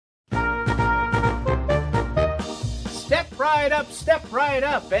step right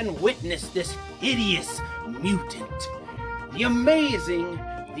up and witness this hideous mutant. The amazing,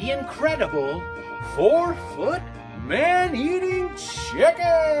 the incredible 4-foot man-eating chicken!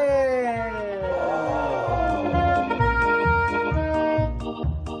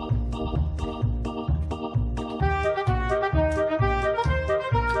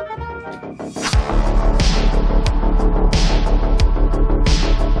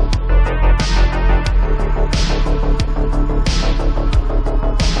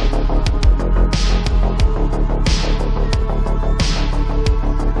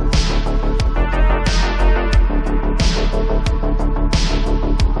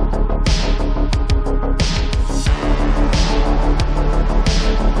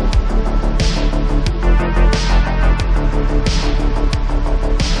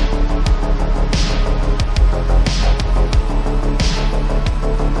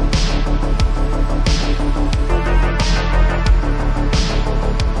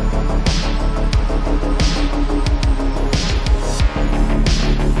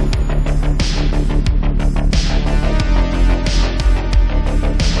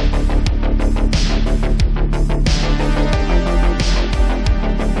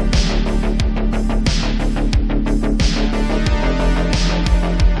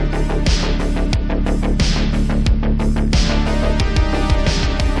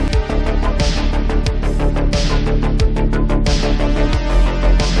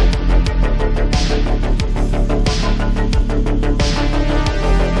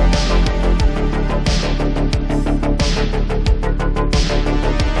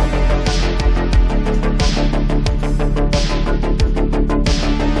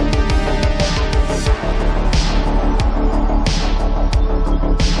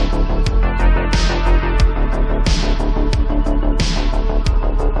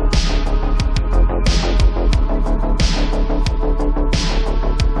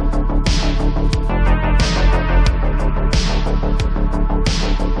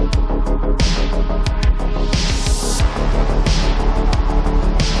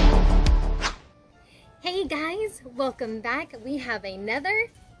 Welcome back. We have another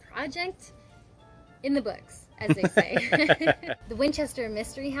project in the books, as they say. The Winchester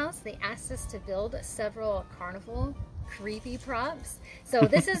Mystery House, they asked us to build several Carnival creepy props. So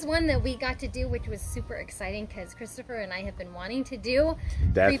this is one that we got to do, which was super exciting because Christopher and I have been wanting to do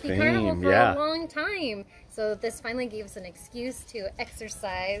that creepy theme, Carnival for yeah, a long time. So this finally gave us an excuse to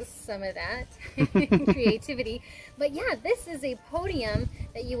exercise some of that creativity. But yeah, this is a podium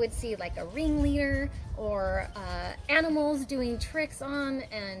that you would see like a ringleader or animals doing tricks on,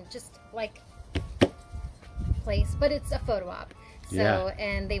 and just like place, but it's a photo op. So, yeah.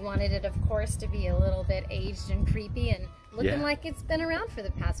 And they wanted it, of course, to be a little bit aged and creepy and looking like it's been around for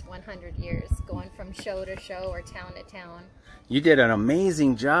the past 100 years, going from show to show or town to town. You did an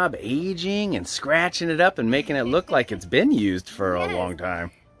amazing job aging and scratching it up and making it look like it's been used for a long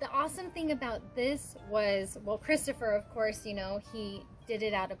time. The awesome thing about this was, well, Christopher, of course, you know, he did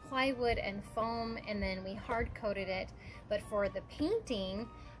it out of plywood and foam, and then we hard coated it. But for the painting,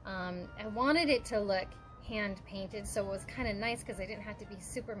 I wanted it to look hand painted, so it was kind of nice because I didn't have to be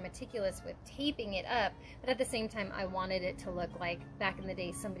super meticulous with taping it up, but at the same time I wanted it to look like back in the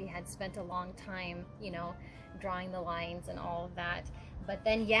day somebody had spent a long time, you know, drawing the lines and all of that. But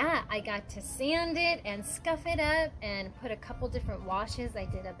then yeah, I got to sand it and scuff it up and put a couple different washes. I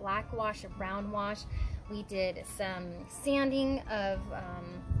did a black wash, a brown wash. We did some sanding of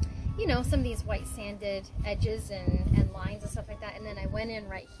you know, some of these white sanded edges and lines and stuff like that. And then I went in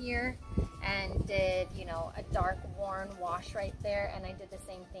right here and did, you know, a dark worn wash right there. And I did the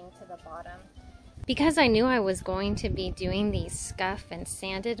same thing to the bottom. Because I knew I was going to be doing these scuff and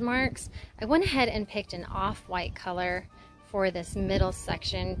sanded marks, I went ahead and picked an off-white color for this middle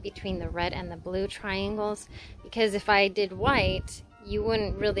section between the red and the blue triangles. Because if I did white, you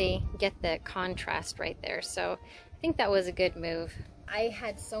wouldn't really get the contrast right there. So I think that was a good move. I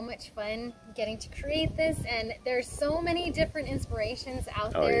had so much fun getting to create this, and there's so many different inspirations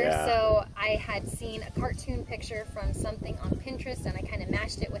out there. Yeah. So I had seen a cartoon picture from something on Pinterest, and I kind of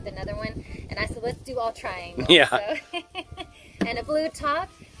matched it with another one, and I said, let's do all triangles. Yeah. So and a blue top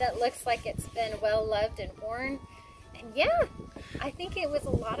that looks like it's been well loved and worn. And yeah, I think it was a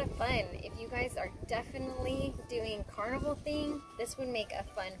lot of fun. If you guys are definitely doing carnival theme, this would make a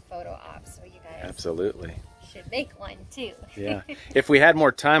fun photo op. So you guys absolutely should make one too. Yeah. If we had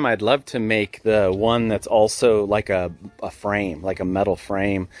more time, I'd love to make the one that's also like a frame, like a metal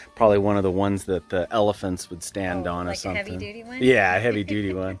frame. Probably one of the ones that the elephants would stand on, like or something. A heavy duty one? Yeah, a heavy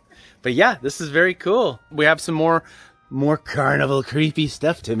duty one. But yeah, this is very cool. We have some more more carnival creepy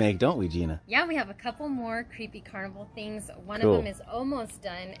stuff to make, don't we, Gina? Yeah, we have a couple more creepy carnival things. One Cool. of them is almost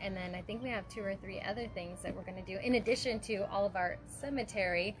done, and then I think we have 2 or 3 other things that we're going to do in addition to all of our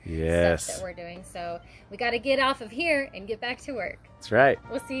cemetery Yes. stuff that we're doing. So we got to get off of here and get back to work. That's right.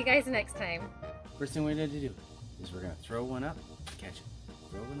 We'll see you guys next time. First thing we need to do is we're going to throw one up, catch it.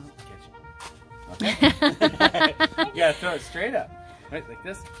 Throw one up, catch it. Okay? You got to throw it straight up. Right, like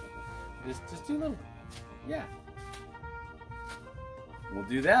this. Just do a little. Yeah. We'll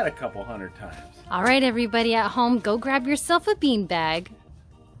do that a couple 100 times. All right, everybody at home, go grab yourself a beanbag.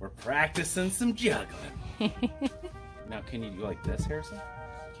 We're practicing some juggling. Now, can you go like this, Harrison?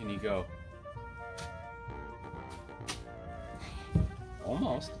 Can you go?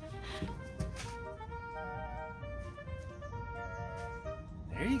 Almost.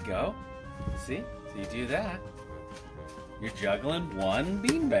 There you go. See? So you do that. You're juggling one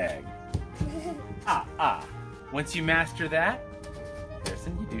beanbag. Once you master that,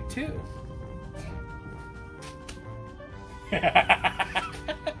 Harrison, you do 2.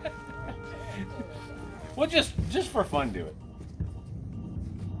 Well, just for fun, do it.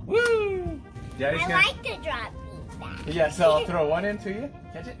 Woo! Daddy's gonna... like to drop beanbags. Yeah, so I'll throw one into you.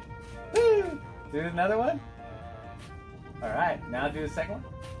 Catch it. Woo! Do another one. All right, now do the second one.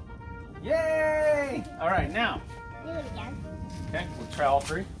 Yay! All right, now. Do it again. Okay, we'll try all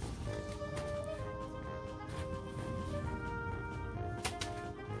 3.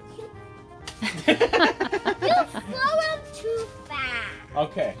 You slow them too fast.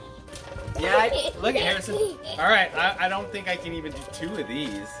 Okay. Yeah, look at Harrison. All right, I don't think I can even do 2 of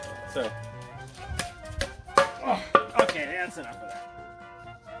these. So. Oh, okay, that's enough of that.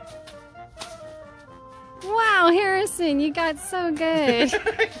 Wow, Harrison, you got so good.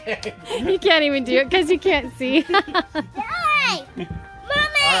 You can't even do it because you can't see. Hey, Mommy,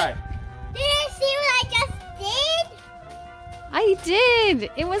 All right. did you see what I just did? I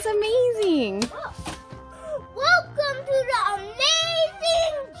did. It was amazing. Oh. Welcome to the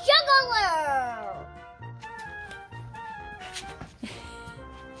amazing juggler.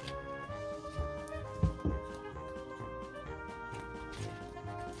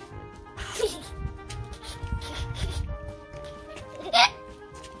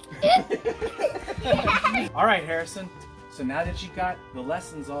 All right, Harrison. So now that you got the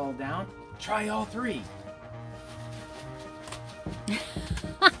lessons all down, try all 3.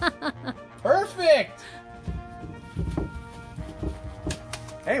 Perfect.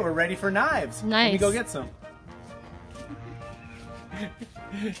 Hey, we're ready for knives. Nice. Let me go get some.